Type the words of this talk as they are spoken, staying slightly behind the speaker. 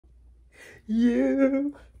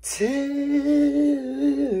YouTube.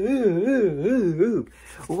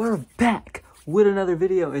 We're back with another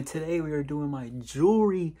video, and today we are doing my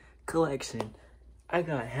jewelry collection. I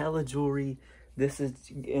got hella jewelry. This is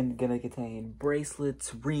gonna contain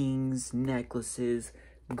bracelets, rings, necklaces,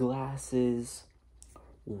 glasses,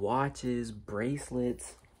 watches,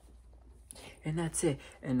 bracelets, and that's it.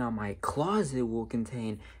 And now my closet will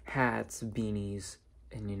contain hats, beanies,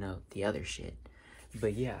 and you know, the other shit.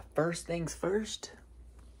 But yeah, first things first.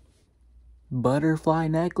 Butterfly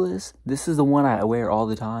necklace. This is the one I wear all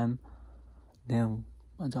the time. Damn,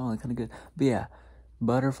 my jawline kind of good. But yeah,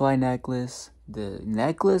 butterfly necklace. The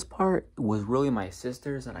necklace part was really my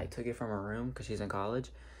sister's, and I took it from her room because she's in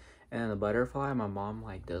college. And the butterfly, my mom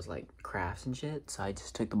does crafts and shit. So I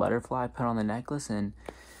just took the butterfly, put on the necklace, and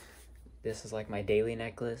this is like my daily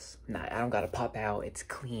necklace. Nah, I don't gotta pop out. It's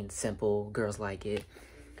clean, simple. Girls like it.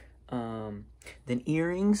 Then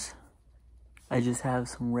earrings. I just have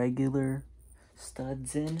some regular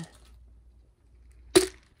studs in.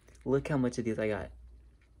 Look how much of these I got.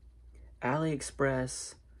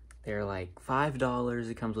 AliExpress. They're like $5.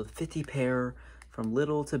 It comes with 50 pair from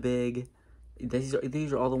little to big. These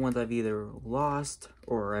are all the ones I've either lost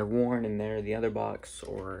or I've worn in there, the other box,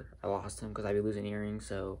 or I lost them because I'd be losing earrings.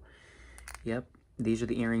 So, yep, these are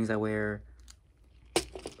the earrings I wear.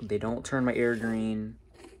 They don't turn my ear green.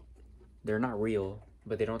 They're not real,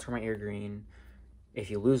 but they don't turn my ear green.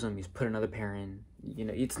 If you lose them, you just put another pair in. You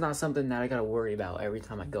know, it's not something that I gotta worry about every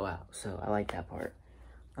time I go out. So I like that part.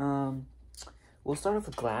 We'll start off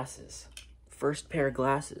with glasses. First pair of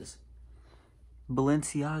glasses.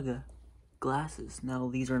 Balenciaga glasses.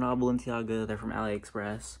 No, these are not Balenciaga. They're from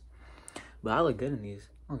AliExpress. But I look good in these.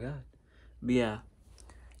 Oh, God. But yeah,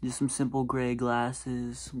 just some simple gray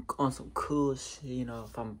glasses. On some cool shit. You know,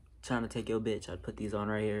 if I'm trying to take your bitch, I'd put these on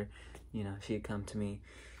right here. You know, she'd come to me.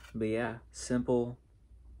 But yeah, simple.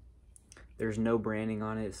 There's no branding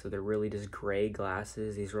on it, so they're really just gray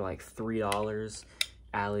glasses. These were like $3.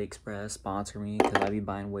 AliExpress, sponsor me, because I'd be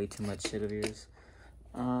buying way too much shit of yours.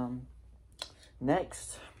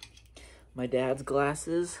 Next, my dad's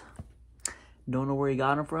glasses. Don't know where he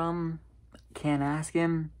got them from. Can't ask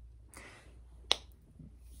him.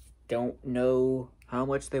 Don't know how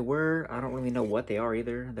much they were. I don't really know what they are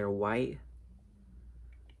either. They're white.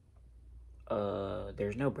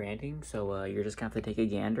 There's no branding, so you're just gonna have to take a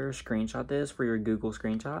gander, screenshot this for your Google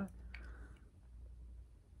screenshot.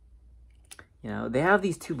 You know, they have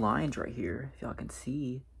these two lines right here, if y'all can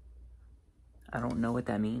see. I don't know what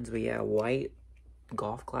that means, but yeah, white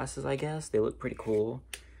golf glasses, I guess. They look pretty cool.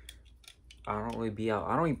 I don't really be out.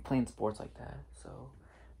 I don't even play in sports like that, so.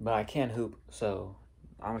 But I can hoop, so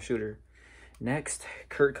I'm a shooter. Next,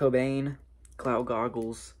 Kurt Cobain, cloud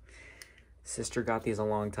goggles. Sister got these a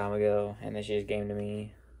long time ago, and then she just gave them to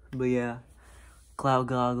me. But yeah, cloud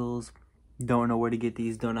goggles. Don't know where to get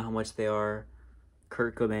these. Don't know how much they are.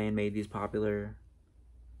 Kurt Cobain made these popular.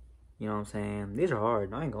 You know what I'm saying? These are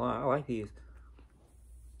hard. I ain't gonna lie. I like these.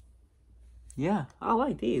 Yeah, I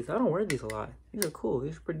like these. I don't wear these a lot. These are cool.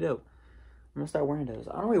 These are pretty dope. I'm gonna start wearing those.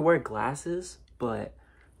 I don't really wear glasses, but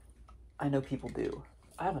I know people do.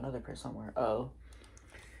 I have another pair somewhere. Oh.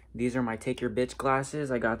 These are my Take Your Bitch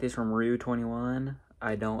glasses. I got these from Rue 21.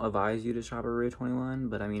 I don't advise you to shop at Rue 21,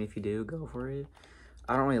 but I mean, if you do, go for it.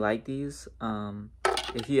 I don't really like these.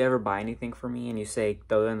 If you ever buy anything for me and you say,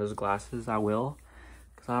 throw in those glasses, I will.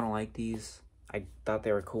 Because I don't like these. I thought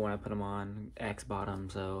they were cool when I put them on. X bought them,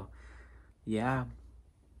 so yeah.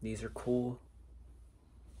 These are cool.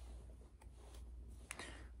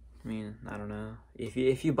 I mean, I don't know.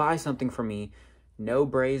 If you buy something from me, No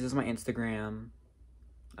Braze is my Instagram.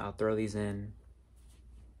 I'll throw these in.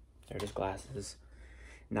 They're just glasses.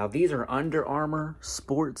 Now, these are Under Armour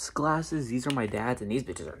sports glasses. These are my dad's, and these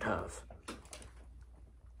bitches are tough.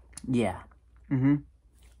 Yeah. I'm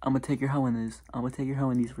gonna take your hoe in this. I'm gonna take your hoe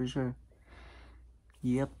in these for sure.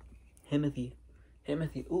 Yep. Himothy.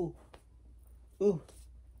 Ooh. Ooh.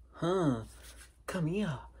 Huh. Come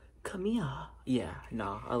here. Yeah,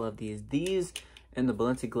 nah, I love these. These and the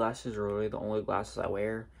Balenciaga glasses are really the only glasses I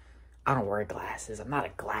wear. I don't wear glasses. I'm not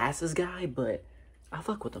a glasses guy, but I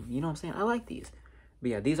fuck with them. You know what I'm saying? I like these. But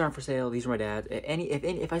yeah, these aren't for sale. These are my dad's.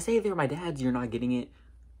 If I say they're my dad's, you're not getting it.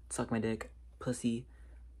 Suck my dick, pussy.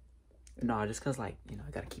 No, just because, I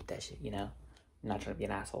gotta keep that shit, you know? I'm not trying to be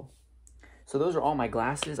an asshole. So those are all my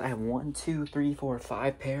glasses. I have 1, 2, 3, 4,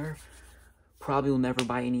 5 pair. Probably will never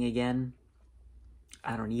buy any again.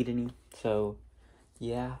 I don't need any. So,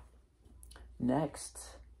 yeah.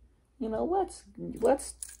 Next,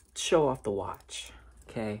 let's show off the watch,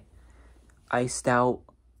 okay? Iced out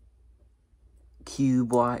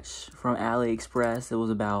cube watch from AliExpress. It was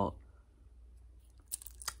about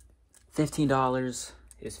 $15.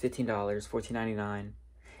 It's $15, $14.99.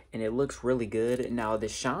 And it looks really good. Now, the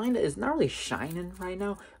shine is not really shining right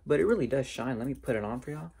now, but it really does shine. Let me put it on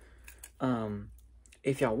for y'all.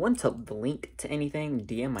 If y'all want the link to anything,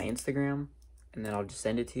 DM my Instagram, and then I'll just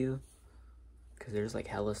send it to you. Because there's, like,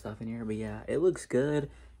 hella stuff in here. But, yeah, it looks good.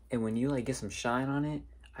 And when you, like, get some shine on it,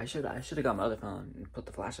 I should have got my other phone and put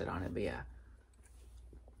the flashlight on it. But, yeah.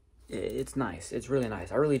 It's nice. It's really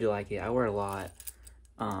nice. I really do like it. I wear it a lot.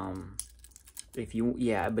 But if you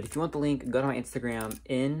want the link, go to my Instagram,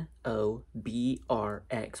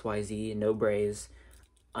 NOBRXYZ, no braze,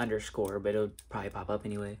 _, but it'll probably pop up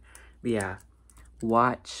anyway. But yeah,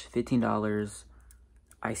 watch, $15,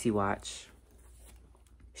 icy watch,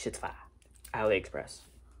 shit's fire, AliExpress.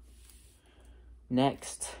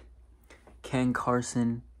 Next, Ken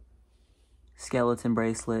Carson skeleton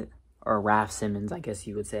bracelet, or Raf Simons, I guess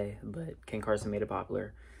you would say, but Ken Carson made it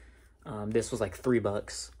popular. This was like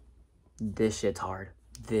 $3. This shit's hard.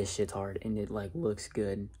 This shit's hard. And it, like, looks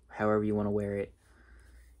good. However you want to wear it.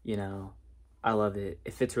 You know, I love it.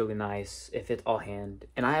 It fits really nice. It fits all hand.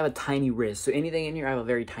 And I have a tiny wrist. So anything in here, I have a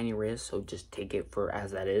very tiny wrist. So just take it for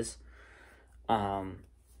as that is.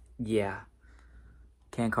 Yeah.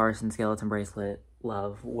 Ken Carson skeleton bracelet.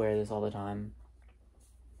 Love. Wear this all the time.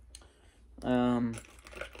 I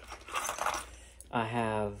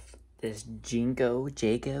have this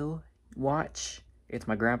Jayco watch. It's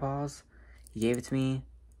my grandpa's. He gave it to me.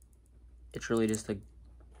 It's really just a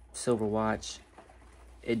silver watch.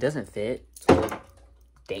 It doesn't fit.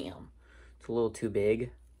 Damn. It's a little too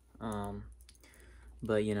big.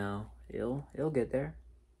 But you know, it'll get there.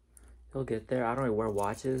 It'll get there. I don't really wear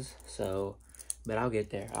watches, so, but I'll get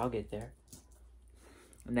there. I'll get there.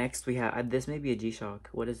 Next we have, this may be a G-Shock.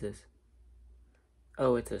 What is this?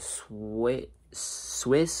 Oh, it's a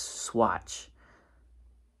Swiss Swatch.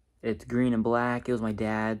 It's green and black. It was my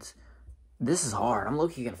dad's. This is hard. I'm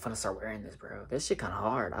low-key gonna start wearing this, bro. This shit kind of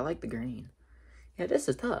hard. I like the green. Yeah, this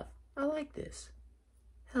is tough. I like this.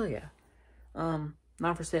 Hell yeah.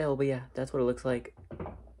 Not for sale, but yeah, that's what it looks like.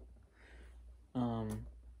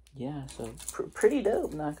 Yeah, so pretty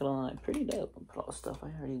dope. Not gonna lie, pretty dope. I'll put all the stuff I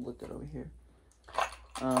already looked at over here.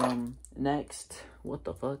 Next, what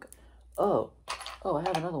the fuck? Oh, I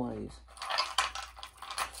have another one of these.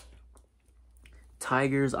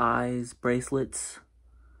 Tiger's Eyes bracelets.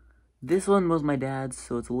 This one was my dad's,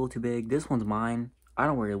 so it's a little too big. This one's mine. I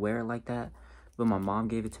don't really wear it like that, but my mom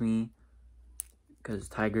gave it to me because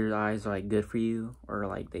tiger's eyes are like good for you, or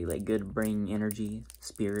like they like good bring energy,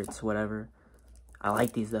 spirits, whatever. I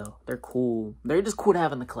like these though. They're cool. They're just cool to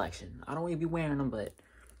have in the collection. I don't really be wearing them, but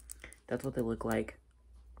that's what they look like.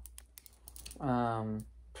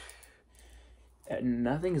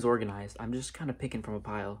 Nothing is organized. I'm just kind of picking from a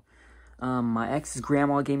pile. My ex's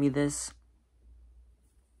grandma gave me this.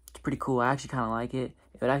 It's pretty cool. I actually kind of like it.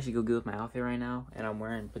 It would actually go good with my outfit right now. And I'm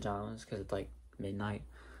wearing pajamas because it's like midnight.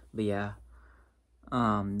 But yeah.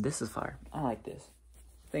 This is fire. I like this.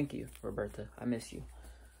 Thank you, Roberta. I miss you.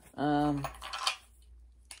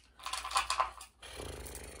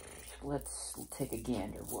 Let's take a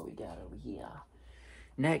gander of what we got over here.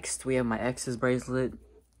 Next, we have my ex's bracelet.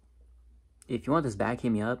 If you want this back,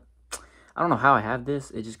 hit me up. I don't know how I have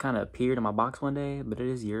this. It just kind of appeared in my box one day, but it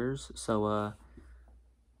is yours. So,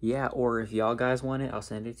 yeah, or if y'all guys want it, I'll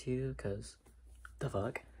send it to you, because the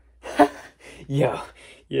fuck? Yeah.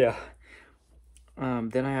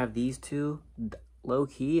 Then I have these two.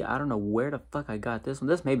 Low-key, I don't know where the fuck I got this one.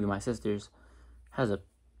 This may be my sister's. Has a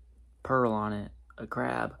pearl on it. A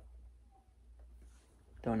crab.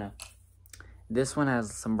 Don't know. This one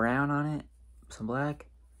has some brown on it. Some black.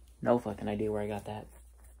 No fucking idea where I got that.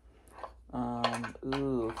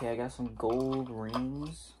 Ooh, okay, I got some gold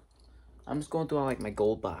rings. I'm just going through all, like, my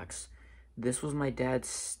gold box. This was my dad's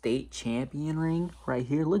state champion ring right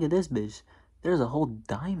here. Look at this bitch. There's a whole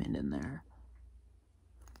diamond in there.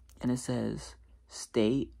 And it says,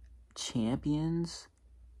 State Champions,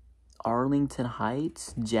 Arlington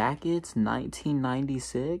Heights, Jackets,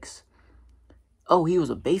 1996. Oh, he was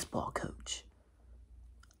a baseball coach.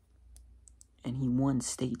 And he won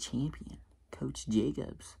state champion. Coach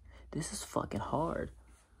Jacobs. This is fucking hard.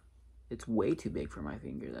 It's way too big for my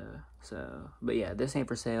finger, though. So, but yeah, this ain't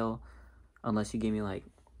for sale. Unless you give me, like,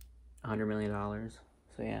 $100 million.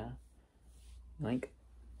 So, yeah. Like,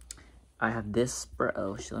 I have this.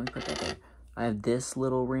 Oh, shit, let me put that there. I have this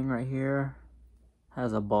little ring right here.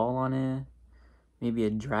 Has a ball on it. Maybe a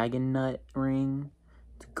dragon nut ring.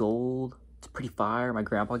 It's gold. It's pretty fire. My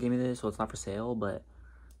grandpa gave me this, so it's not for sale, but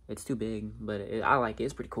it's too big. But I like it.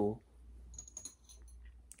 It's pretty cool.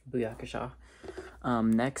 Booyakasha.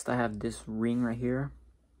 Next, I have this ring right here.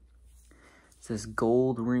 It's this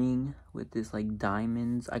gold ring with this like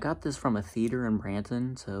diamonds. I got this from a theater in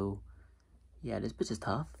Branson, so yeah, this bitch is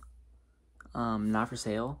tough. Not for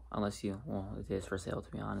sale, unless you, well, it is for sale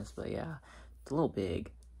to be honest, but yeah, it's a little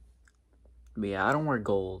big. But yeah, I don't wear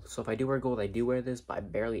gold, so if I do wear gold, I do wear this, but I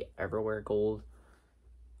barely ever wear gold.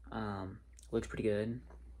 Looks pretty good.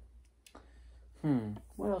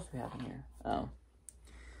 What else do we have in here? Oh.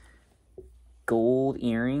 Gold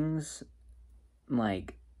earrings.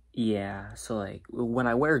 Like, yeah, so like, when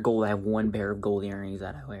I wear gold, I have one pair of gold earrings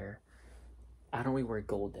that I wear. I don't really wear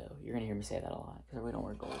gold, though. You're gonna hear me say that a lot, because I really don't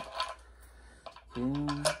wear gold.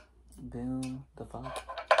 Boom. Boom. The fuck?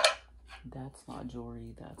 That's not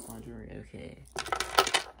jewelry. That's not jewelry. Okay.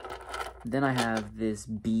 Then I have this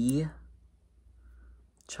bee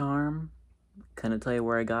charm. Couldn't tell you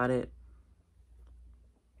where I got it.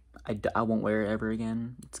 I won't wear it ever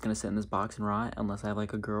again. It's gonna sit in this box and rot unless I have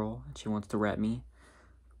like a girl and she wants to rep me.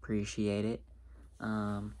 Appreciate it.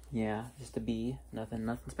 Yeah, just a bee. Nothing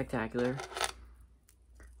spectacular.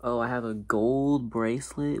 Oh, I have a gold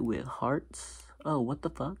bracelet with hearts. Oh, what the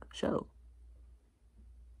fuck? Show.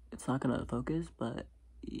 It's not gonna focus, but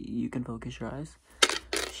you can focus your eyes.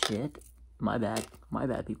 Shit. My bad. My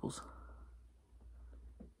bad, peoples.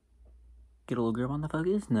 Get a little grip on the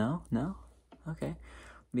focus? No? No? Okay.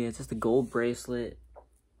 Yeah, it's just a gold bracelet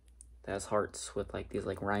that has hearts with like these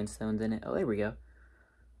like rhinestones in it. Oh, there we go.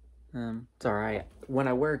 It's alright. When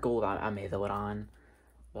I wear gold, I may throw it on,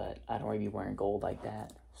 but I don't really be wearing gold like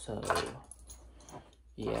that. So,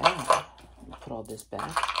 yeah. Put all this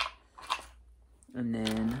back. And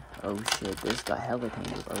then, oh shit, this got hella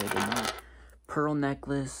tangled. Oh, it did not. Pearl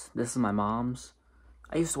necklace. This is my mom's.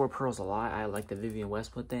 I used to wear pearls a lot. I like the Vivienne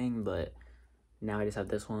Westwood thing, but now I just have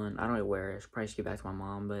this one. I don't really wear it. I should probably give it back to my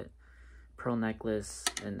mom, but pearl necklace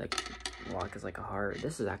and the lock is like a heart.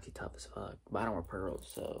 This is actually tough as fuck, but I don't wear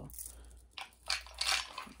pearls, so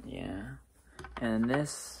yeah. And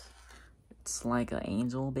this, it's like an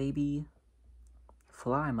angel baby.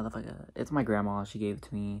 Fly, motherfucker. It's my grandma. She gave it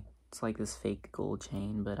to me. It's like this fake gold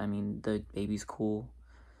chain, but I mean, the baby's cool.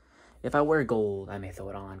 If I wear gold, I may throw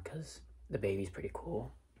it on because the baby's pretty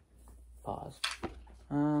cool. Pause.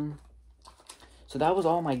 So that was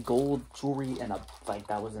all my gold jewelry and like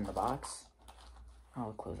that was in the box.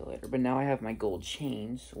 I'll close it later. But now I have my gold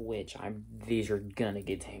chains, which these are gonna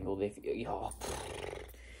get tangled if y'all.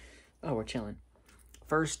 Oh, we're chilling.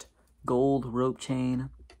 First, gold rope chain.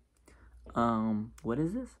 What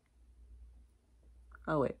is this?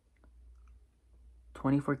 Oh wait.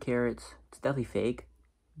 24 carats. It's definitely fake,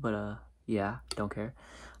 but yeah, don't care.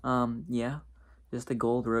 Yeah, just a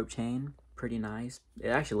gold rope chain. Pretty nice. It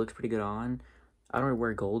actually looks pretty good on. I don't really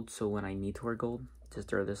wear gold, so when I need to wear gold, just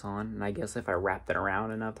throw this on. And I guess if I wrap it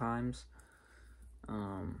around enough times,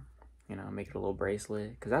 you know, make it a little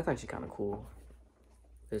bracelet. Because that's actually kind of cool.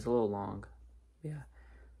 It's a little long. Yeah.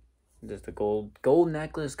 Just a gold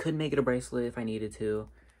necklace. Could make it a bracelet if I needed to.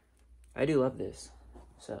 I do love this.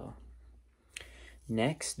 So,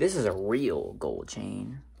 next, this is a real gold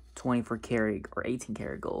chain. 24 karat or 18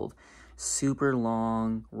 karat gold. Super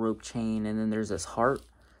long rope chain. And then there's this heart.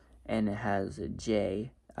 And it has a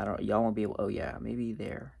J. Y'all won't be able, oh yeah, maybe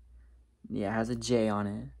there. Yeah, it has a J on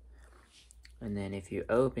it. And then if you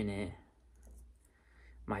open it,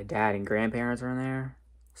 my dad and grandparents are in there.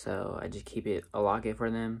 So I just keep it, a locket for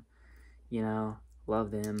them. You know,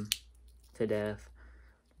 love them to death.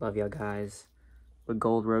 Love y'all guys. With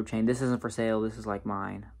gold rope chain. This isn't for sale, this is like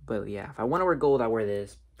mine. But yeah, if I want to wear gold, I wear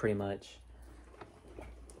this, pretty much.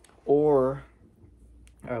 Or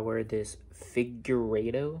I wear this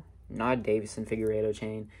Figueredo. Not Davison Figueredo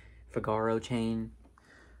chain, Figaro chain,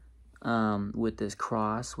 with this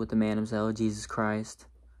cross, with the man himself, Jesus Christ.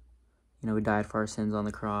 You know, he died for our sins on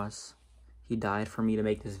the cross. He died for me to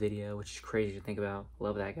make this video, which is crazy to think about.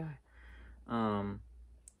 Love that guy.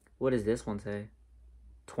 What does this one say?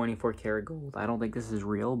 24 karat gold. I don't think this is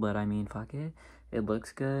real, but I mean, fuck it. It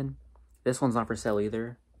looks good. This one's not for sale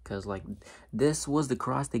either, because, like, this was the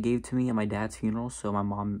cross they gave to me at my dad's funeral, so my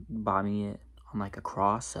mom bought me it on like a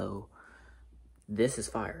cross, so this is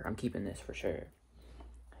fire. I'm keeping this for sure.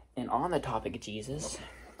 And on the topic of Jesus,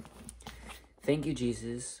 thank you,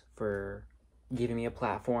 Jesus, for giving me a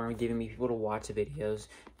platform, giving me people to watch the videos,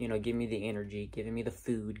 you know, giving me the energy, giving me the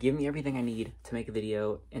food, giving me everything I need to make a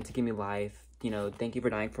video and to give me life. You know, thank you for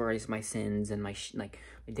dying for my sins and my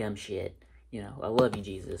dumb shit. You know, I love you,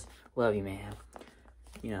 Jesus. Love you, man.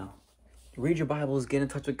 You know, read your Bibles, get in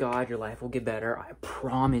touch with God, your life will get better. I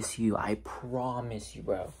promise you,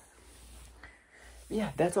 bro.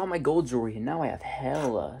 Yeah, that's all my gold jewelry, and now I have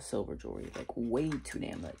hella silver jewelry, like way too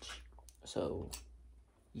damn much. So,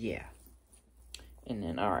 yeah. And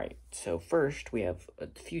then, alright, so first we have a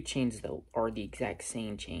few chains that are the exact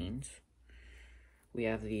same chains. We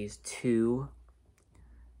have these 2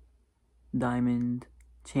 diamond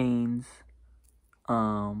chains.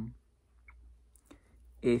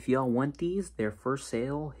 If y'all want these, they're for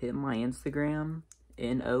sale. Hit my Instagram,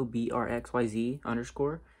 NOBRXYZ_.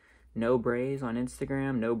 No Brays on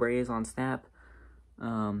Instagram, No Brays on Snap.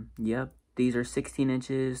 Yep, these are 16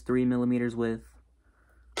 inches, 3 millimeters width.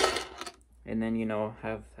 And then, you know,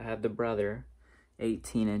 have the brother,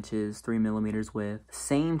 18 inches, 3 millimeters width.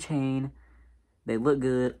 Same chain. They look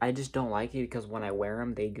good. I just don't like it because when I wear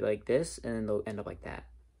them, they go like this, and then they'll end up like that.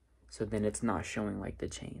 So then it's not showing like the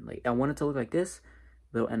chain. Like, I want it to look like this,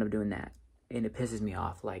 but it'll end up doing that. And it pisses me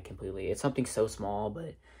off, like, completely. It's something so small,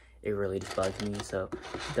 but it really just bugs me. So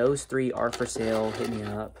those 3 are for sale. Hit me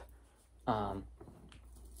up. And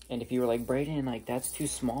if you were like, Brayden, like, that's too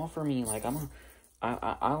small for me. Like,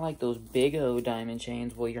 I like those big O diamond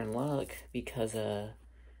chains. Well, you're in luck because,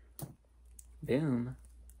 boom.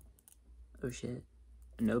 Oh, shit.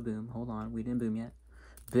 No boom. Hold on. We didn't boom yet.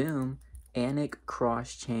 Boom. Anik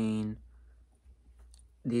cross chain.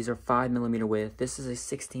 These are 5 millimeter width. This is a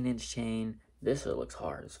 16-inch chain. This looks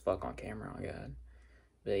hard as fuck on camera. Oh, God.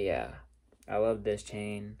 But, yeah. I love this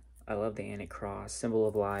chain. I love the Anik cross. Symbol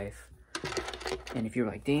of life. And if you're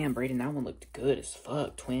like, damn, Brayden, that one looked good as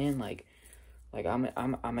fuck, twin. Like I'm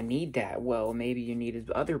gonna need that. Well, maybe you need his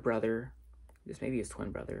other brother. This may be his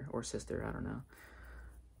twin brother or sister. I don't know.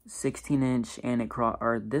 16-inch Anik cross,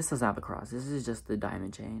 or this is not the cross. This is just the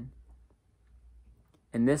diamond chain.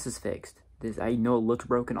 And this is fixed. This, I know it looks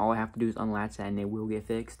broken. All I have to do is unlatch that and it will get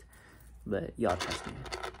fixed. But y'all trust me.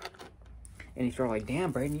 And if you're like,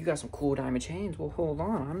 damn, Brayden, you got some cool diamond chains. Well, hold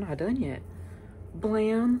on. I'm not done yet.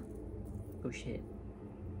 Blam. Oh, shit.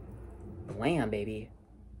 Blam, baby.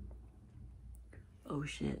 Oh,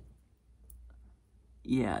 shit.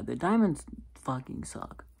 Yeah, the diamonds fucking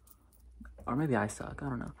suck. Or maybe I suck. I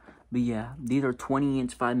don't know. But yeah, these are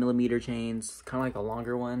 20-inch 5 millimeter chains. Kind of like the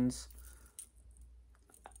longer ones.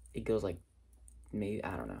 It goes like, maybe,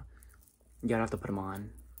 I don't know. You gotta have to put them on.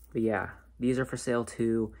 But yeah, these are for sale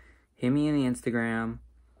too. Hit me in the Instagram.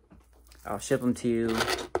 I'll ship them to you.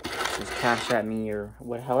 Just cash at me or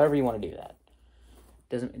however you want to do that.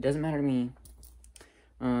 It doesn't matter to me.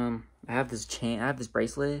 I have this chain. I have this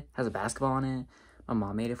bracelet. It has a basketball on it. My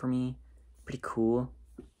mom made it for me. Pretty cool.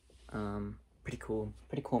 Pretty cool,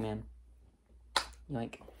 man.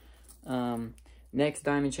 Like, next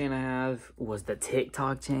diamond chain I have was the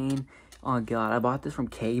TikTok chain. Oh god, I bought this from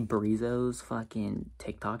K Barizo's fucking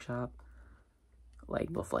TikTok shop. Like,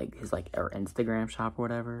 with like his or Instagram shop or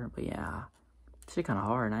whatever. But yeah, shit kind of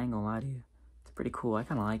hard. I ain't gonna lie to you. It's pretty cool. I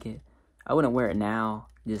kind of like it. I wouldn't wear it now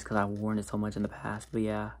just because I've worn it so much in the past. But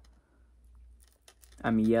yeah,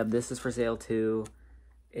 I mean, yeah, this is for sale too.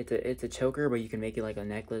 It's a choker, but you can make it like a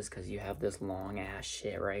necklace because you have this long ass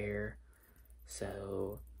shit right here.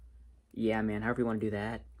 So yeah, man, however you want to do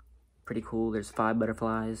that, pretty cool. There's 5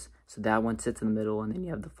 butterflies, so that one sits in the middle, and then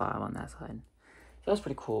you have the 5 on that side. So that's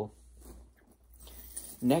pretty cool.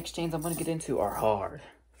 Next chains I'm gonna get into are hard.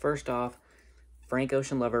 First off, Frank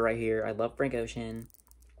Ocean Lover right here. I love Frank Ocean.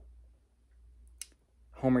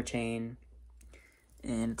 Homer chain,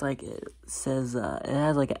 and it's like it says it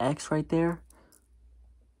has like an X right there.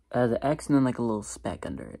 It has an X and then like a little speck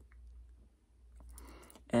under it.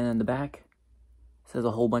 And then the back says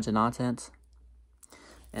a whole bunch of nonsense.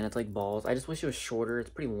 And it's like balls. I just wish it was shorter. It's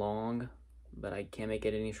pretty long, but I can't make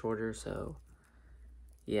it any shorter, so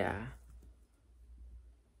yeah.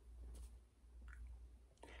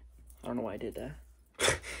 I don't know why I did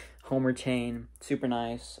that. Homer chain, super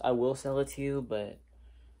nice. I will sell it to you, but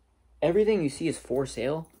everything you see is for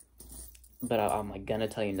sale. But I'm like gonna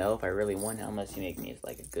tell you no if I really want it, unless you make me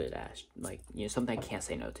like a good ass, like, you know, something I can't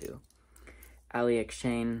say no to. AliEx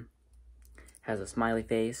chain has a smiley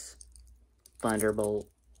face, Thunderbolt,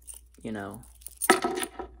 you know,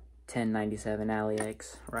 1097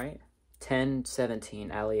 AliEx, right? 1017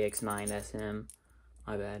 AliEx 9SM,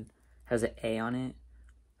 my bad. Has an A on it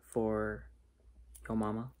for yo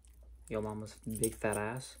mama, yo mama's big fat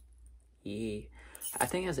ass. Yeah, I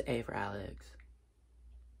think it has an A for Alex.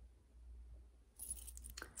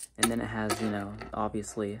 And then it has, you know,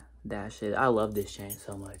 obviously that shit. I love this chain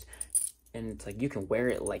so much. And it's like you can wear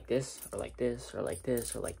it like this, or like this, or like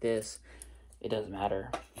this, or like this. It doesn't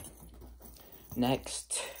matter.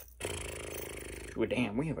 Next. Well,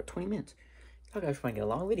 damn, we have about 20 minutes. I gotta try and get a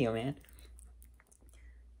long video, man.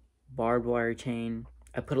 Barbed wire chain.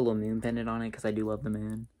 I put a little moon pendant on it because I do love the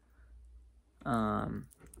moon.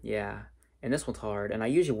 Yeah. And this one's hard. And I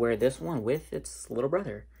usually wear this one with its little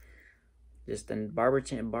brother. Just a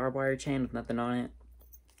barbed wire chain with nothing on it.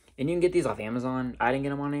 And you can get these off Amazon. I didn't get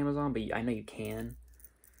them on Amazon, but I know you can.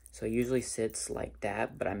 So it usually sits like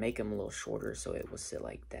that, but I make them a little shorter so it will sit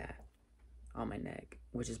like that on my neck,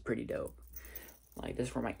 which is pretty dope. Like, this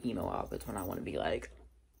is for my emo outfits when I want to be like,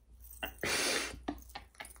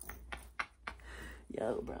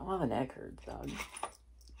 yo, bro, my neck hurts, dog.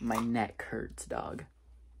 My neck hurts, dog.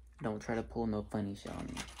 Don't try to pull no funny shit on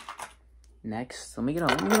me. Next, let me get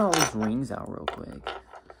all these rings out real quick.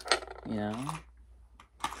 You know?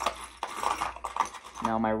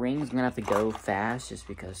 Now, my rings, I'm gonna have to go fast just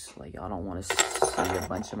because, like, y'all don't want to see a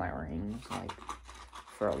bunch of my rings, like,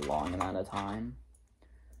 for a long amount of time.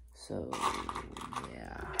 So,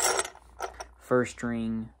 yeah. First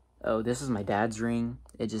ring. Oh, this is my dad's ring.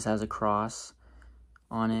 It just has a cross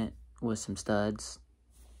on it with some studs.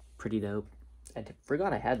 Pretty dope. I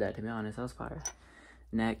forgot I had that, to be honest. That was fire.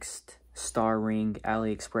 Next, star ring,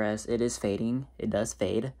 AliExpress. It is fading. It does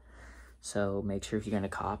fade. So make sure if you're going to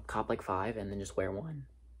cop like 5 and then just wear one.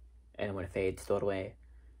 And when it fades, throw it away.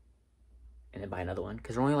 And then buy another one.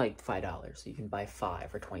 Because they're only like $5. So you can buy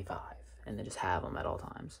 5 for $25. And then just have them at all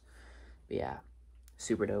times. But yeah,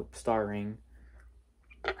 super dope. Star ring.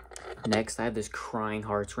 Next, I have this Crying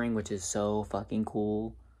Hearts ring, which is so fucking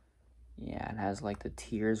cool. Yeah, it has like the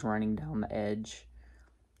tears running down the edge.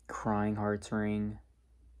 Crying Hearts ring.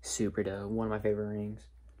 Super dope. One of my favorite rings.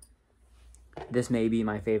 This may be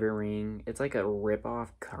my favorite ring. It's like a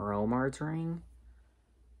rip-off Chrome Arts ring.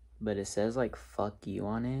 But it says like, fuck you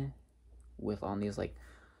on it. With on these like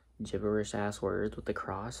gibberish ass words with the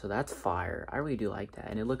cross. So that's fire. I really do like that.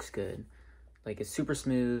 And it looks good. Like, it's super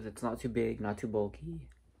smooth. It's not too big, not too bulky.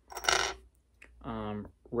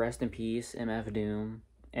 Rest in peace, MF Doom.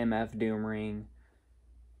 MF Doom ring.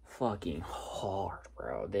 Fucking hard,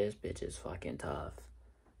 bro. This bitch is fucking tough.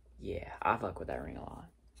 Yeah, I fuck with that ring a lot.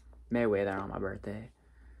 May wear that on my birthday.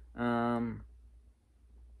 This one's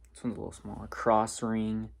a little smaller. Cross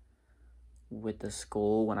ring with the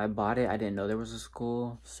skull. When I bought it, I didn't know there was a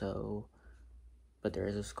skull, so... But there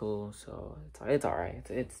is a skull, so it's alright.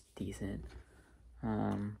 It's decent.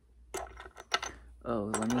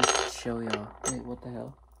 Oh, let me show y'all. Wait, what the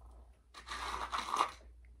hell?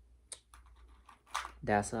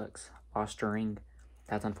 That sucks. Lost a ring.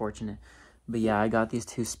 That's unfortunate. But yeah, I got these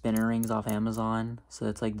 2 spinner rings off Amazon. So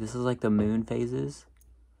it's like, this is like the moon phases.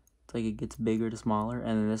 It's like it gets bigger to smaller.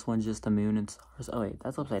 And then this one's just the moon and stars. Oh wait,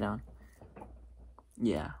 that's upside down.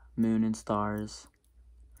 Yeah, moon and stars.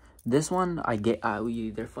 This one,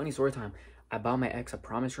 they're funny story time. I bought my ex a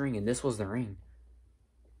promise ring and this was the ring.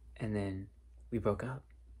 And then we broke up.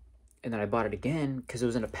 And then I bought it again because it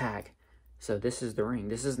was in a pack. So this is the ring.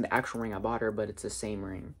 This isn't the actual ring I bought her, but it's the same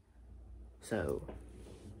ring. So...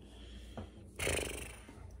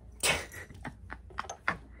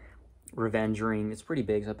 Revenge ring. It's pretty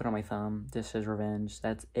big, so I put it on my thumb. Just says revenge.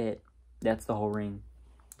 That's it. That's the whole ring.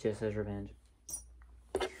 Just says revenge.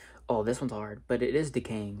 Oh, this one's hard, but it is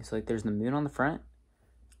decaying. So, like, there's the moon on the front,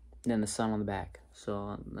 and then the sun on the back.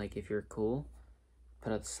 So, like, if you're cool,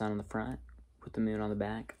 put out the sun on the front, put the moon on the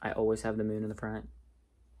back. I always have the moon in the front.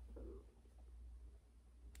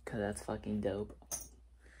 Because that's fucking dope.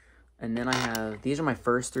 And then I have, these are my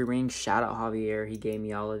first 3 rings. Shout out Javier. He gave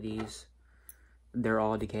me all of these. They're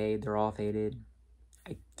all decayed. They're all faded.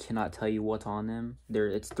 I cannot tell you what's on them.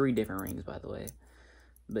 It's 3 different rings, by the way.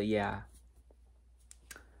 But yeah.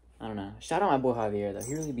 I don't know. Shout out my boy Javier, though.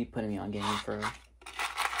 He really be putting me on game for real.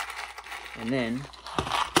 And then,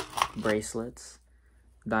 bracelets.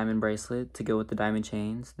 Diamond bracelet to go with the diamond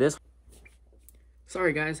chains. This.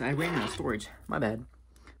 Sorry, guys. I ran out of storage. My bad.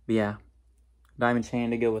 But yeah. Diamond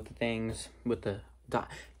chain to go with the things. With the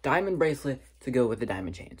diamond bracelet to go with the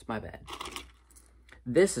diamond chains. My bad.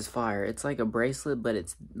 This is fire. It's like a bracelet, but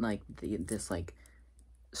it's like this like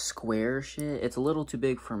square shit. It's a little too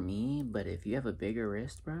big for me, but if you have a bigger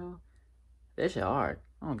wrist, bro, this shit hard.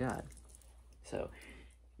 Oh god. So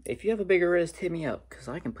if you have a bigger wrist, hit me up because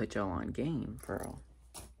I can put y'all on game, bro.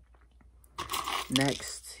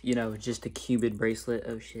 Next, you know, just a Cuban bracelet.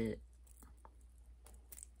 Oh shit.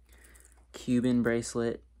 Cuban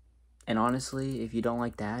bracelet. And honestly, if you don't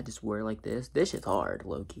like that, just wear like this. This shit's hard,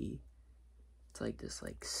 low-key. It's like this,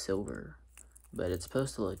 like, silver. But it's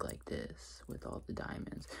supposed to look like this with all the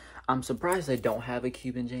diamonds. I'm surprised I don't have a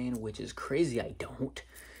Cuban chain, which is crazy I don't.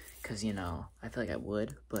 Because, you know, I feel like I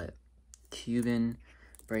would. But Cuban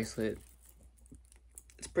bracelet,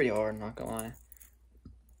 it's pretty hard, not gonna lie.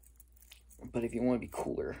 But if you want to be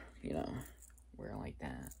cooler, you know, wear it like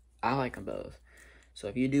that. I like them both. So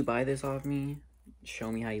if you do buy this off me,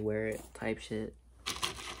 show me how you wear it, type shit.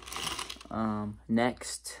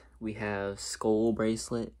 Next, we have skull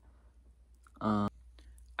bracelet. I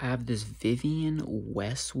have this Vivienne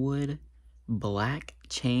Westwood black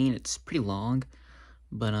chain. It's pretty long,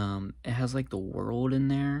 but it has like the world in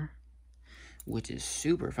there, which is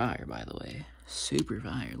super fire, by the way. Super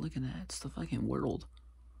fire. Look at that. It's the fucking world.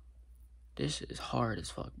 This shit is hard as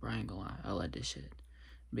fuck, bro. I ain't gonna lie. I like this shit.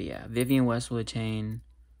 But yeah, Vivienne Westwood chain.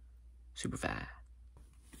 Super fire.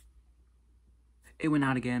 It went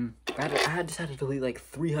out again. I just had to delete like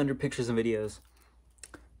 300 pictures and videos.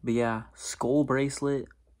 But yeah, skull bracelet.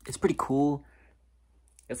 It's pretty cool.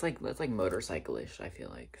 It's like motorcycle-ish, I feel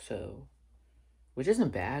like. So, which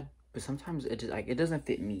isn't bad, but sometimes it just like it doesn't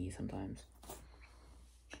fit me sometimes.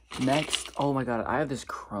 Next, oh my god, I have this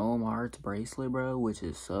Chrome Hearts bracelet, bro, which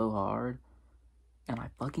is so hard. And I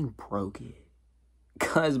fucking broke it.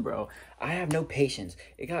 Cause, bro, I have no patience.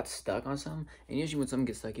 It got stuck on something, and usually when something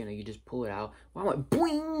gets stuck, you know, you just pull it out. Well, I went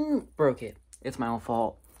boing, broke it. It's my own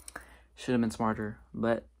fault. Should have been smarter,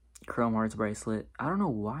 but Chrome Hearts bracelet. I don't know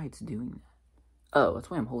why it's doing that. Oh, that's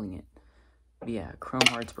why I'm holding it. But yeah, Chrome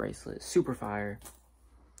Hearts bracelet, super fire.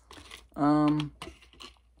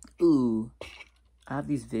 Ooh. I have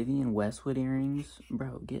these Vivienne Westwood earrings.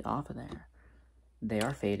 Bro, get off of there. They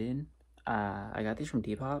are faded. I got these from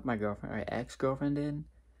Depop. My girlfriend, or ex-girlfriend did.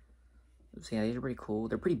 So yeah, these are pretty cool.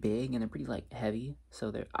 They're pretty big and they're pretty like heavy.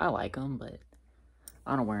 So I like them, but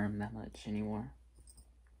I don't wear them that much anymore.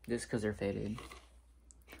 Just because they're faded.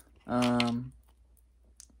 I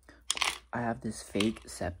have this fake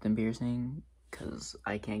septum piercing because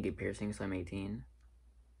I can't get piercings, so I'm 18.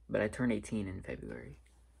 But I turned 18 in February.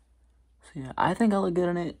 So yeah, I think I look good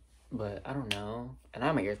in it, but I don't know. And I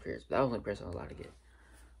have my ears pierced, but that was the only piercing I was allowed to get.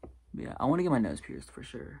 But yeah, I want to get my nose pierced for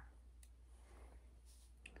sure.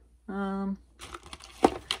 Yo,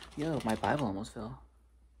 my Bible almost fell.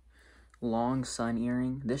 Long sun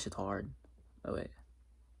earring. This shit's hard. Oh wait.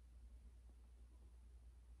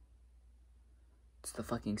 It's the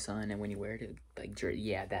fucking sun, and when you wear it, like,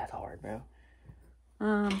 yeah, that's hard, bro.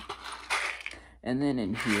 And then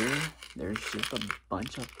in here, there's just a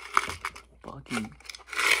bunch of fucking.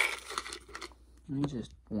 Let me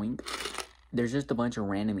just wink. There's just a bunch of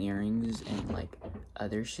random earrings and like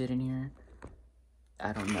other shit in here.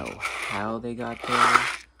 I don't know how they got there.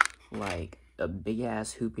 Like a big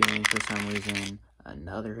ass hoop earring for some reason.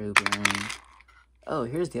 Another hoop earring. Oh,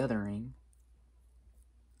 here's the other ring.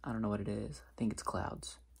 I don't know what it is. I think it's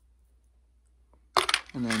clouds.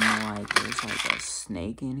 And then like there's like a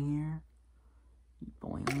snake in here.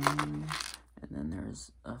 Boing. And then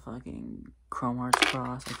there's a fucking Chrome Hearts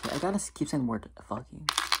cross. I gotta keep saying the word fucking.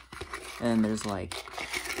 And there's like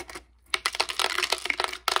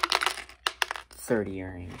 30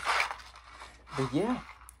 earrings. But yeah,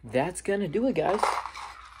 that's gonna do it, guys.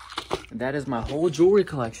 That is my whole jewelry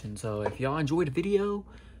collection. So if y'all enjoyed the video,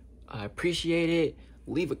 I appreciate it.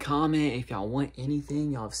 Leave a comment if y'all want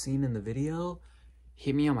anything y'all have seen in the video.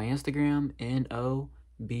 Hit me on my Instagram,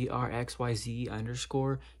 NOBRXYZ_.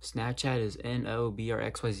 Snapchat is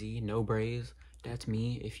NOBRXYZ, no braze. That's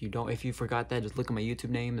me. If you forgot that, just look at my YouTube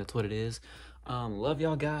name. That's what it is. Love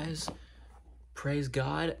y'all guys. Praise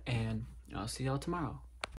God, and I'll see y'all tomorrow.